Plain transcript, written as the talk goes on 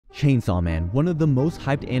Chainsaw Man, one of the most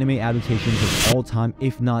hyped anime adaptations of all time,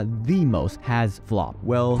 if not the most, has flopped.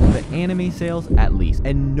 Well, the anime sales at least,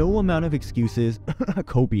 and no amount of excuses,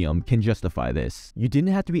 copium, can justify this. You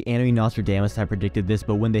didn't have to be anime Nostradamus to have predicted this,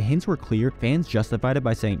 but when the hints were clear, fans justified it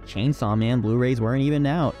by saying Chainsaw Man Blu-rays weren't even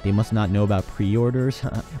out. They must not know about pre-orders.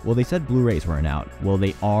 Well, they said Blu-rays weren't out. Well,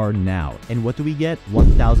 they are now. And what do we get?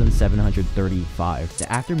 1,735.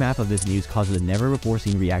 The aftermath of this news caused a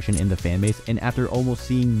never-before-seen reaction in the fanbase, and after almost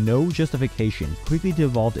seeing no justification, quickly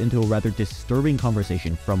devolved into a rather disturbing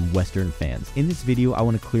conversation from Western fans. In this video, I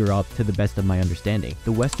want to clear up, to the best of my understanding,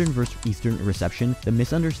 the Western versus Eastern reception, the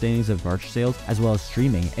misunderstandings of merch sales, as well as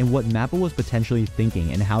streaming, and what MAPPA was potentially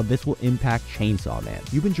thinking, and how this will impact Chainsaw Man.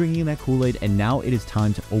 You've been drinking that Kool-Aid, and now it is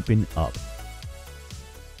time to open up.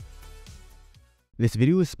 This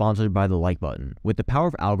video is sponsored by the like button. With the power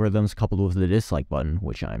of algorithms coupled with the dislike button,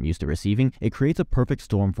 which I'm used to receiving, it creates a perfect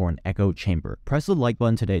storm for an echo chamber. Press the like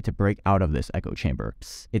button today to break out of this echo chamber.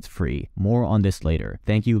 Psst, it's free. More on this later.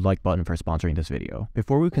 Thank you, like button, for sponsoring this video.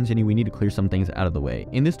 Before we continue, we need to clear some things out of the way.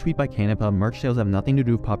 In this tweet by Canapa, merch sales have nothing to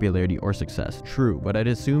do with popularity or success. True, but I'd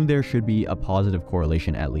assume there should be a positive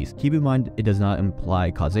correlation at least. Keep in mind, it does not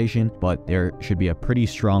imply causation, but there should be a pretty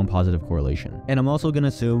strong positive correlation. And I'm also gonna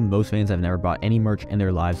assume most fans have never bought any merch in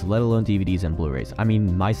their lives, let alone DVDs and Blu-rays. I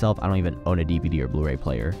mean, myself, I don't even own a DVD or Blu-ray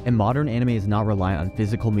player. And modern anime is not reliant on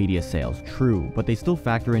physical media sales, true, but they still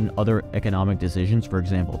factor in other economic decisions. For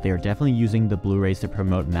example, they are definitely using the Blu-rays to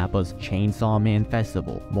promote MAPPA's Chainsaw Man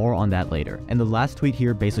Festival. More on that later. And the last tweet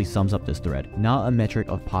here basically sums up this thread, not a metric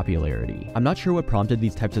of popularity. I'm not sure what prompted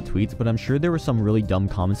these types of tweets, but I'm sure there were some really dumb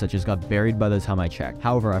comments that just got buried by the time I checked.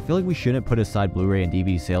 However, I feel like we shouldn't put aside Blu-ray and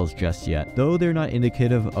DVD sales just yet. Though they're not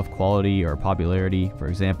indicative of quality or popularity. For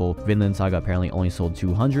example, Vinland Saga apparently only sold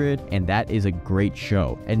 200, and that is a great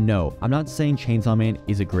show. And no, I'm not saying Chainsaw Man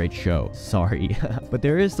is a great show, sorry. But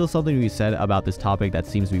there is still something to be said about this topic that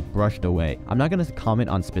seems to be brushed away. I'm not going to comment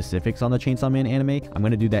on specifics on the Chainsaw Man anime. I'm going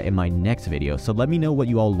to do that in my next video, so let me know what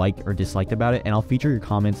you all liked or disliked about it, and I'll feature your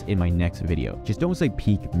comments in my next video. Just don't say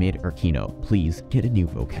peak, mid, or kino. Please, get a new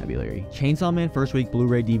vocabulary. Chainsaw Man first week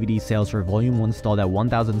Blu-ray DVD sales for Volume 1 stalled at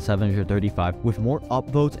 1,735, with more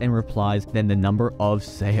upvotes and replies than the number of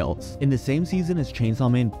sales. In the same season as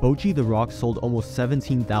Chainsaw Man, Bocchi the Rock sold almost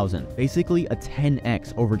 17,000, basically a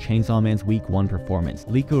 10x over Chainsaw Man's week 1 performance.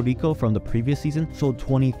 Rico Rico from the previous season sold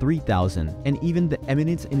 23,000, and even The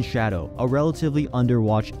Eminence in Shadow, a relatively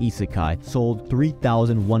underwatched isekai, sold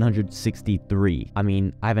 3,163. I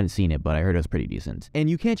mean, I haven't seen it, but I heard it was pretty decent. And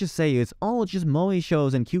you can't just say it's just moe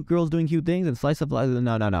shows and cute girls doing cute things and slice of life.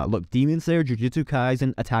 No. Look, Demon Slayer, Jujutsu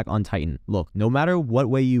Kaisen, Attack on Titan. Look, no matter what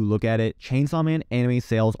way you look at it, Chainsaw Man anime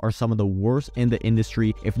sales are some of the worst in the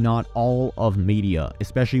industry, if not all of media,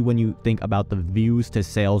 especially when you think about the views to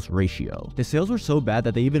sales ratio. The sales were so bad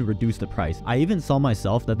that they even reduced the price. I even saw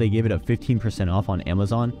myself that they gave it a 15% off on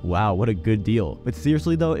Amazon. Wow, what a good deal. But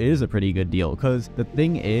seriously though, it is a pretty good deal, because the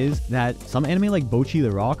thing is that some anime like Bocchi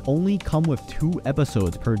the Rock only come with 2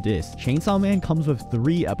 episodes per disc. Chainsaw Man comes with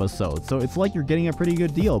 3 episodes, so it's like you're getting a pretty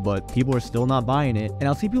good deal, but people are still not buying it. And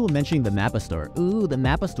I'll see people mentioning the MAPPA store. Ooh, the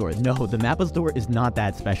MAPPA store. No, the MAPPA store is not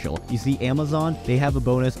that special. You see, Amazon, they have a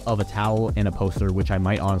bonus of a towel and a poster, which I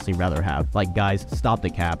might honestly rather have. Like, guys, stop the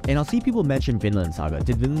cap. And I'll see people mention Vinland Saga.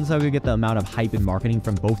 Did Vinland Saga get the amount of hype and marketing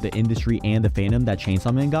from both the industry and the fandom that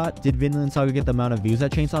Chainsaw Man got? Did Vinland Saga get the amount of views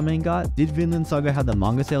that Chainsaw Man got? Did Vinland Saga have the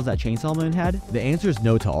manga sales that Chainsaw Man had? The answer is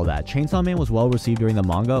no to all that. Chainsaw Man was well received during the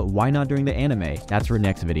manga. Why not during the anime? That's for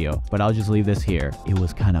next video, but I'll just leave this here. It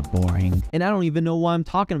was kind of boring. And I don't even know why I'm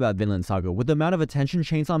talking about Vinland Saga. With the amount of attention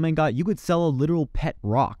Chainsaw Man got, you could sell a literal pet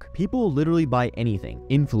rock. People literally buy anything.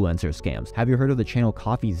 Influencer scams. Have you heard of the channel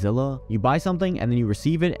CoffeeZilla? You buy something and then you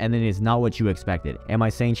receive it and then it's not what you expected. Am I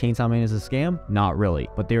saying Chainsaw Man is a scam? Not really.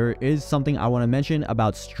 But there is something I want to mention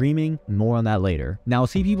about streaming. More on that later. Now,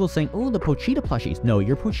 see people saying, oh, the Pochita plushies. No,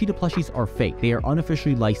 your Pochita plushies are fake. They are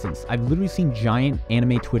unofficially licensed. I've literally seen giant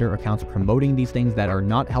anime Twitter accounts promoting these things that are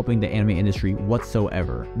not helping the anime industry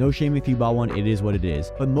whatsoever. No shame if you bought one, it is what it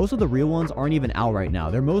is. But most of the real ones aren't even out right now.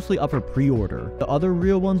 They're mostly up for pre-order. The other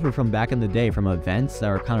real ones were from back in the day from events that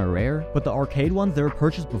are kind of rare, but the arcade ones, they were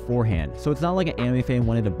purchased beforehand. So it's not like an anime fan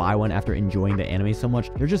wanted to buy one after enjoying the anime so much.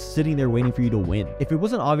 They're just sitting there waiting for you to win. If it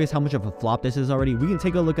wasn't obvious how much of a flop this is already, we can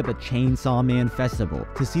take a look at the Chainsaw Man Festival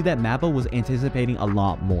to see that MAPPA was anticipating a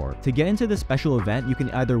lot more. To get into this special event, you can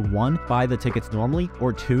either 1, buy the tickets normally,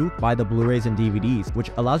 or 2, buy the Blu-rays and DVDs,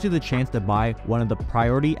 which allows you the chance to buy one of the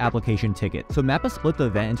priority application tickets. So MAPPA split the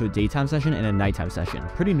event into a daytime session and a nighttime session.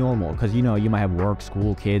 Pretty normal, because because you know, you might have work,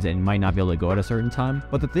 school, kids, and you might not be able to go at a certain time.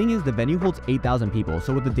 But the thing is, the venue holds 8,000 people,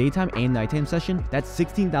 so with the daytime and nighttime session, that's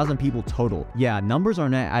 16,000 people total. Yeah, numbers are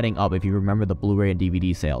not adding up if you remember the Blu-ray and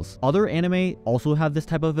DVD sales. Other anime also have this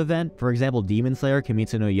type of event. For example, Demon Slayer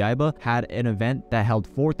Kimetsu no Yaiba had an event that held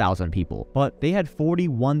 4,000 people, but they had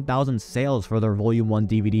 41,000 sales for their Volume 1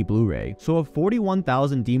 DVD Blu-ray. So if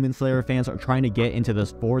 41,000 Demon Slayer fans are trying to get into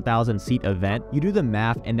this 4,000 seat event, you do the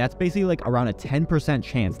math, and that's basically like around a 10%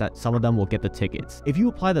 chance that some of them will get the tickets. If you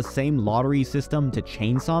apply the same lottery system to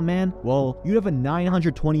Chainsaw Man, well, you'd have a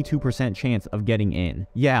 922% chance of getting in.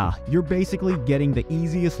 Yeah, you're basically getting the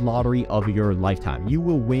easiest lottery of your lifetime. You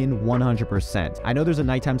will win 100%. I know there's a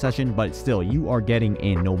nighttime session, but still, you are getting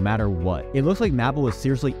in no matter what. It looks like MAPPA was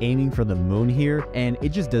seriously aiming for the moon here, and it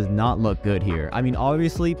just does not look good here. I mean,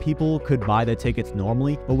 obviously, people could buy the tickets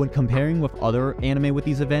normally, but when comparing with other anime with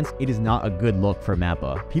these events, it is not a good look for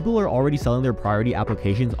MAPPA. People are already selling their priority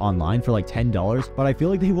applications online for like $10, but I feel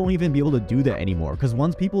like they won't even be able to do that anymore, because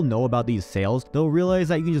once people know about these sales, they'll realize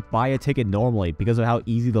that you can just buy a ticket normally because of how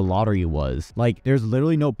easy the lottery was. Like, there's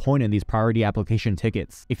literally no point in these priority application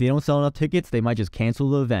tickets. If they don't sell enough tickets, they might just cancel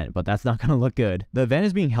the event, but that's not gonna look good. The event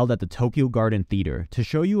is being held at the Tokyo Garden Theater. To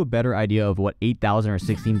show you a better idea of what 8,000 or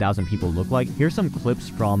 16,000 people look like, here's some clips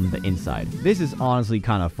from the inside. This is honestly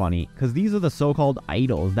kind of funny, because these are the so-called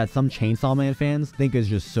idols that some Chainsaw Man fans think is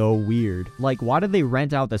just so weird. Like, why did they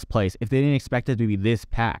rent out this place if they didn't expect it to be this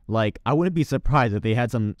packed? Like, I wouldn't be surprised if they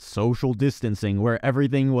had some social distancing where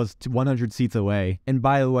everything was 100 seats away. And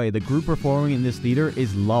by the way, the group performing in this theater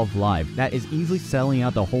is Love Live. That is easily selling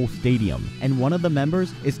out the whole stadium. And one of the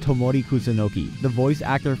members is Tomori Kusunoki, the voice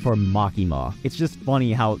actor for Makima. It's just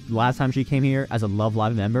funny how last time she came here as a Love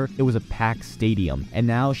Live member, it was a packed stadium. And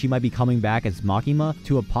now she might be coming back as Makima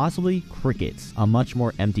to a possibly Crickets, a much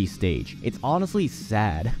more empty stage. It's honestly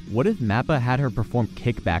sad. What if MAPPA had her perform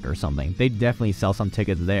Kickback or something? They'd definitely sell some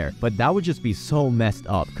tickets there. But that would just be so messed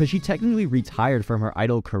up, because she technically retired from her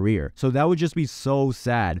idol career. So that would just be so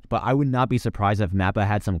sad. But I would not be surprised if MAPPA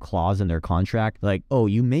had some clause in their contract, like, oh,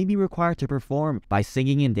 you may be required to perform by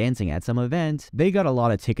singing and dancing at some event. They got a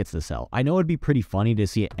lot of tickets to sell. I know it'd be pretty funny to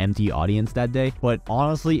see an empty audience that day, but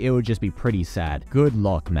honestly, it would just be pretty sad. Good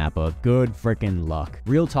luck, MAPPA. Good freaking luck.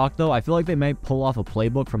 Real talk though, I feel like they might pull off a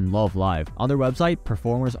playbook from Love Live. On their website,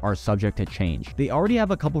 performers are subject to change. They already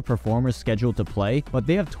have a couple performers scheduled to play, but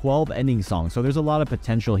they have 12 ending songs, so there's a lot of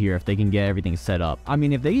potential here if they can get everything set up. I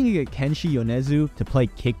mean, if they can get Kenshi Yonezu to play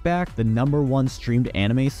Kickback, the #1 streamed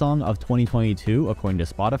anime song of 2022 according to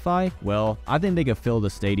Spotify, well, I think they could fill the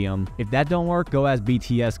stadium. If that don't work, go ask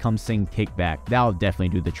BTS come sing Kickback. That'll definitely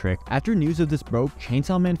do the trick. After news of this broke,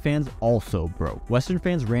 Chainsaw Man fans also broke. Western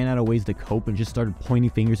fans ran out of ways to cope and just started pointing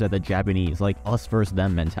fingers at the Japanese, like us versus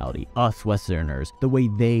them mentality. Us Westerners, the way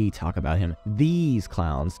they talk about him, these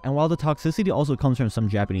clowns. And while the toxicity also comes from some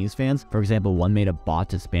Japanese fans, for example, one made a bot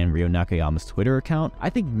to spam Ryu Nakayama's Twitter account, I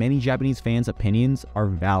think many Japanese fans' opinions are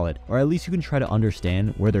valid, or at least you can try to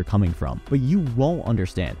understand where they're coming from. But you won't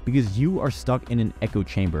understand, because you are stuck in an echo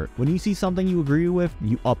chamber. When you see something you agree with,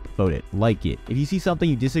 you upvote it, like it. If you see something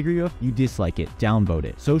you disagree with, you dislike it, downvote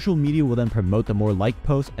it. Social media will then promote the more liked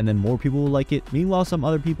posts, and then more people will like it. Meanwhile, some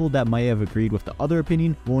other people that might have agreed with the other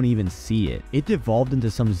opinion won't even see it. It devolved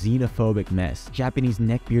into some xenophobic mess. Japanese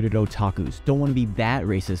neck-bearded otakus, don't want to be that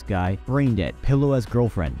racist guy, brain dead, pillow as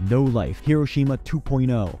girlfriend, no life, Hiroshima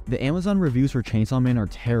 2.0. The Amazon reviews for Chainsaw Man are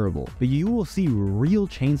terrible, but you will see real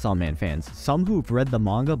Chainsaw Man fans, some who've read the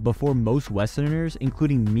manga before most Westerners,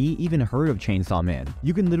 including me, even heard of Chainsaw Man.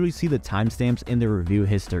 You can literally see the timestamps in the review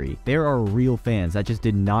history. There are real fans that just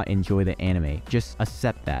did not enjoy the anime. Just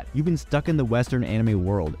accept that. You've been stuck in the Western anime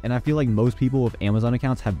world, and I feel like most people with Amazon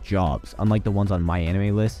accounts have jobs, unlike the ones on my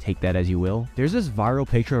anime list, take that as you will. There's this viral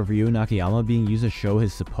picture of Ryu Nakayama being used to show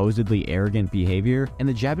his supposedly arrogant behavior, and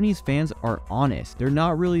the Japanese fans are honest. They're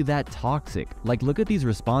not really that toxic. Like, look at these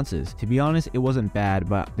responses. To be honest, it wasn't bad,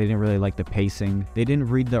 but they didn't really like the pacing. They didn't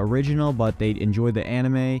read the original, but they enjoyed the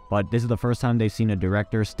anime. But this is the first time they've seen a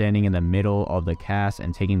director standing in the middle of the cast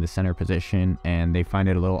and taking the center position, and they find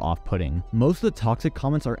it a little off-putting. Most of the toxic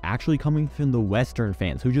comments are actually coming from the Western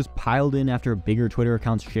fans who just piled in after bigger Twitter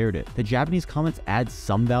accounts shared it. The Japanese comments add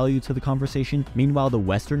some value to the conversation. Meanwhile, the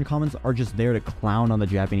Western comments are just there to clown on the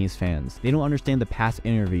Japanese fans. They don't understand the past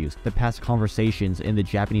interviews, the past conversations in the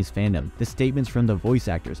Japanese fandom, the statements from the voice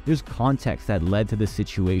actors. There's context that led to this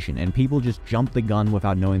situation, and people just jump the gun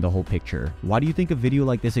without knowing the whole picture. Why do you think a video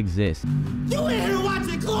like this exists? You ain't here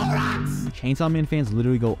watching Clorox! Chainsaw Man fans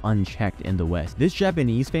literally go unchecked in the West. This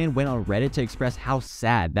Japanese fan went on Reddit to express how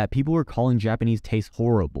sad that people were calling Japanese taste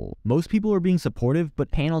horrible. Most people are being supportive,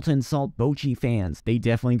 but panel to insult Bocchi fans. They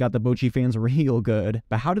definitely got the Bocchi fans real good. good,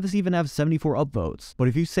 but how did this even have 74 upvotes? But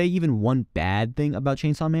if you say even one bad thing about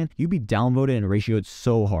Chainsaw Man, you'd be downvoted and ratioed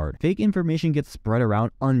so hard. Fake information gets spread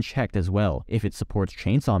around unchecked as well, if it supports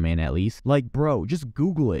Chainsaw Man at least. Like bro, just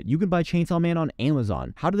Google it. You can buy Chainsaw Man on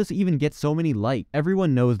Amazon. How did this even get so many likes?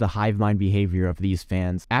 Everyone knows the hive mind behavior of these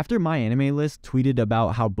fans. After My Anime List tweeted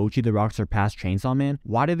about how Bocchi the Rock surpassed Chainsaw Man,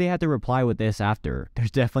 why did they have to reply with this after?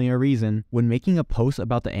 There's definitely a reason. When making a post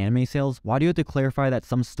about the anime sales, why do you have to clarify that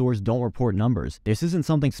some stores don't report numbers? This isn't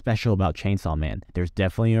something special about Chainsaw Man. There's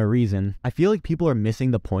definitely a reason. I feel like people are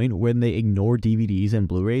missing the point when they ignore DVDs and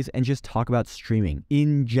Blu-rays and just talk about streaming.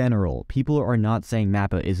 In general, people are not saying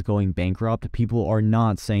MAPPA is going bankrupt. People are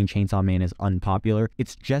not saying Chainsaw Man is unpopular.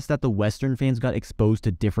 It's just that the Western fans got exposed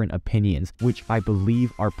to different opinions, which I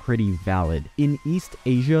believe are pretty valid. In East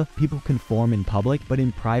Asia, people conform in public, but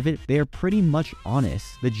in private, they are pretty much honest.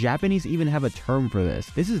 The Japanese even have a term for this.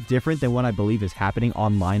 This is different than what I believe is happening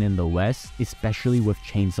online in the West, especially with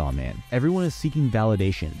Chainsaw Man. Everyone is seeking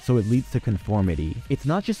validation, so it leads to conformity. It's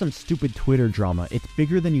not just some stupid Twitter drama, it's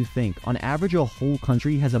bigger than you think. On average, a whole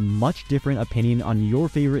country has a much different opinion on your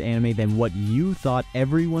favorite anime than what you thought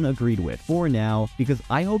everyone agreed with. For now, because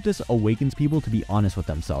I hope this awakens people to be honest with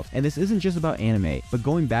themselves. And this isn't just about anime, but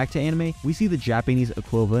going back to anime, we see the Japanese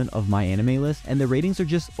equivalent of My Anime List, and the ratings are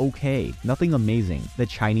just okay, nothing amazing. The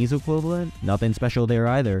Chinese equivalent, nothing special there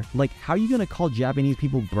either. Like, how are you gonna call Japanese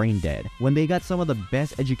people brain dead when they got some of the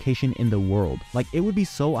best education in the world? Like, it would be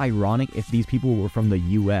so ironic if these people were from the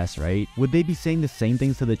US, right? Would they be saying the same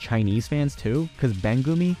things to the Chinese fans too? Because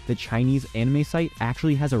Bangumi, the Chinese anime site,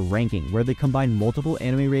 actually has a ranking where they combine multiple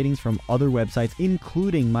anime ratings from other websites,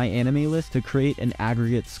 including My Anime List, to create an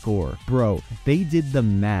aggregate score. Bro, they did the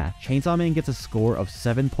math. Chainsaw Man gets a score of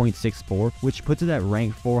 7.64, which puts it at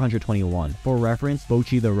rank 421. For reference,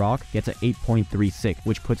 Bocchi the Rock gets an 8.36,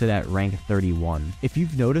 which puts it at rank 31. If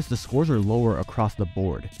you've noticed, the scores are lower across the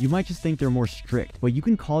board. You might just think they're more strict, but you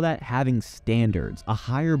can call that having standards, a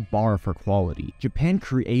higher bar for quality. Japan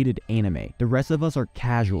created anime. The rest of us are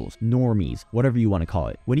casuals, normies, whatever you want to call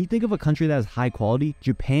it. When you think of a country that has high quality,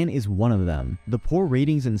 Japan is one of them. The poor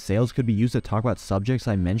ratings and sales could be used to talk about subjects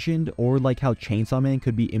I mentioned, or like how Chainsaw Man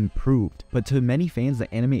could be improved. But to many fans,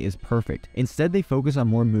 the anime is perfect. Instead, they focus on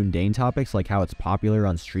more mundane topics like how it's popular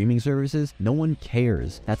on streaming services. No one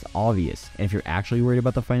cares. That's obvious. And if you're actually worried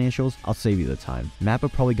about the financials, I'll save you the time.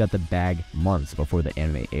 MAPPA probably got the bag months before the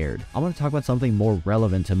anime aired. I want to talk about something more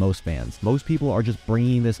relevant to most fans. Most people are just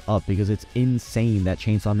bringing this up because it's insane that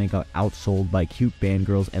Chainsaw Man got outsold by cute band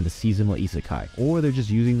girls and the seasonal isekai. Or they're just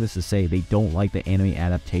using this to say they don't like the anime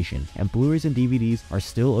adaptation. And Blu-rays and DVDs are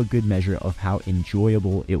still a good measure of how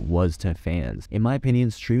enjoyable it was to fans. In my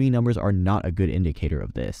opinion, streaming numbers are not a good indicator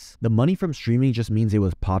of this. The money from streaming just means it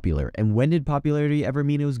was popular. And when did popularity ever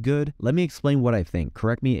mean it was good? Let me explain what I think.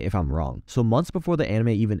 Correct me if I'm wrong. So months before the anime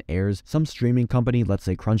even airs, some streaming company, let's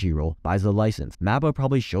say Crunchyroll, buys the license. MAPPA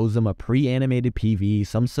probably shows them a pre-animated PV,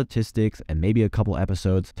 some statistics, and maybe a couple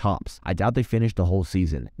episodes tops. I doubt they finished the whole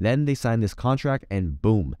season. Then they sign this contract and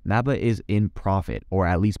boom, MAPPA is in profit, or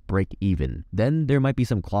at least break even. Then there might be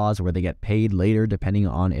some clause where they get paid later depending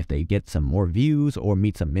on if they get some more views or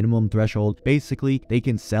meet some minimum threshold. Basically, they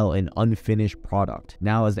can sell an unfinished product.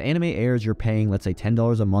 Now, as the anime airs, you're paying, let's say,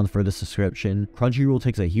 $10 a month for the subscription. Crunchyroll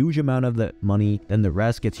takes a huge amount of the money, then the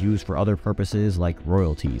rest gets used for other purposes like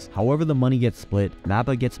royalties. However the money gets split,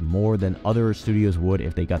 MAPPA gets more than other studios would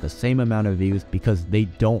if they got the same amount of views because they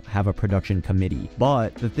don't have a production committee.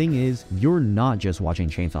 But the thing is, you're not just watching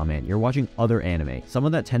Chainsaw Man, you're watching other anime. Some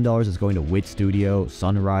of that $10 is going to Wit Studio,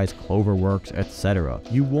 Sunrise, Cloverworks, etc.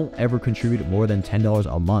 You won't ever contribute more than $10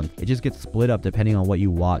 a month. It just gets split up depending on what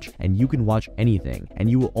you watch, and you can watch anything, and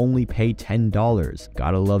you will only pay $10.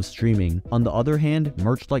 Gotta love streaming. On the other hand,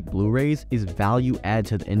 merch like Blu-rays is value add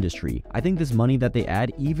to the industry. I think this money that they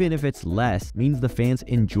add, even if it's less, means the fans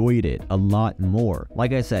enjoyed it a lot more.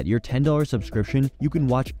 Like I said, your $10 subscription, you can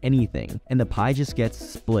watch anything, and the pie just gets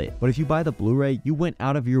split. But if you buy the Blu-ray, you went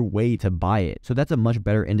out of your way to buy it, so that's a much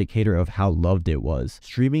better indicator of how loved it was.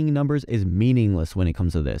 Streaming numbers is meaningless when it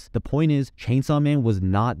comes to this. The point is, Chainsaw Man was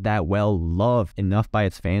not that well loved enough by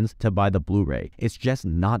its fans to buy the Blu-ray. It's just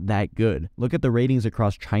not that good. Look at the ratings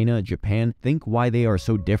across China, Japan. Think why they are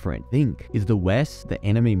so different. Think, is the West the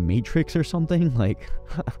anime matrix or something? Like,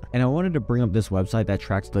 and I wanted to bring up this website that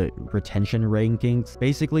tracks the retention rankings.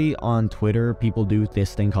 Basically, on Twitter, people do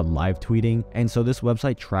this thing called live tweeting, and so this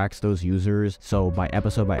website tracks those users. So by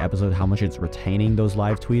episode, how much it's retaining those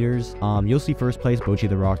live tweeters. You'll see first place, Bocchi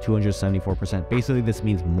the Rock, 274%. Basically, this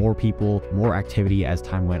means more people, more activity as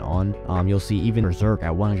time went on. You'll see even Berserk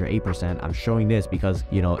at 108%. I'm showing this because,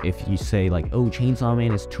 you know, if you say like, oh, Chainsaw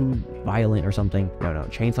Man is too violent or something, no,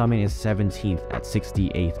 Chainsaw Man is 17th at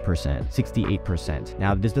 68%.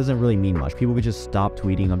 Now, this doesn't really mean much. People could just stop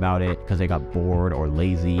tweeting about it because they got bored or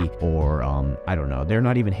lazy, or I don't know. They're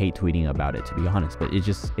not even hate tweeting about it, to be honest, but it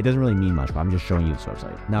doesn't really mean much, but I'm just showing you this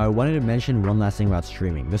website. Now, I wanted to mention one last thing about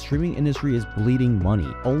streaming. The streaming industry is bleeding money.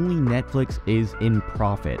 Only Netflix is in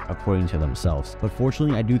profit, according to themselves. But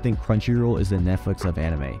fortunately, I do think Crunchyroll is the Netflix of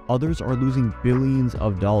anime. Others are losing billions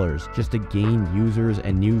of dollars just to gain users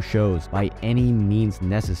and new shows by any means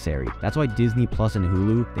necessary. That's why Disney Plus and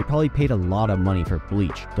Hulu, they probably paid a lot of money for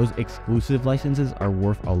Bleach. Those exclusive licenses are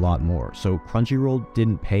worth a lot more. So Crunchyroll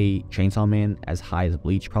didn't pay Chainsaw Man as high as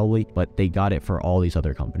Bleach probably, but they got it for all these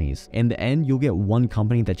other companies. In the end, you'll get one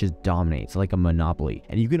company that just dominates like a monopoly.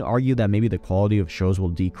 And you can argue that maybe the quality of shows will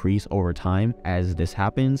decrease over time as this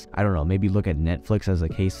happens. I don't know, maybe look at Netflix as a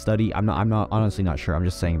case study. I'm honestly not sure. I'm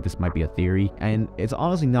just saying this might be a theory. And it's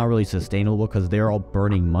honestly not really sustainable because they're all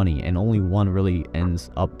burning money and only one really ends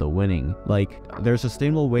up the winning. Like, there's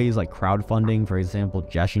sustainable ways like crowdfunding. For example,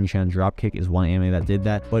 Jashin-chan Dropkick is one anime that did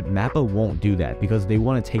that, but MAPPA won't do that because they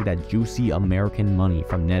want to take that juicy American money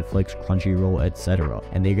from Netflix, Crunchyroll, etc.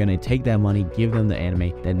 And they're going to take that money, give them the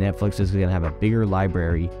anime, then Netflix is going to have a bigger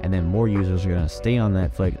library, and then more users are going to stay on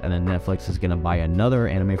Netflix, and then Netflix is going to buy another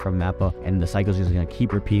anime from MAPPA, and the cycle is just going to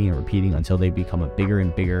keep repeating and repeating until they become a bigger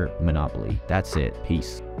and bigger monopoly. That's it.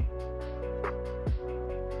 Peace.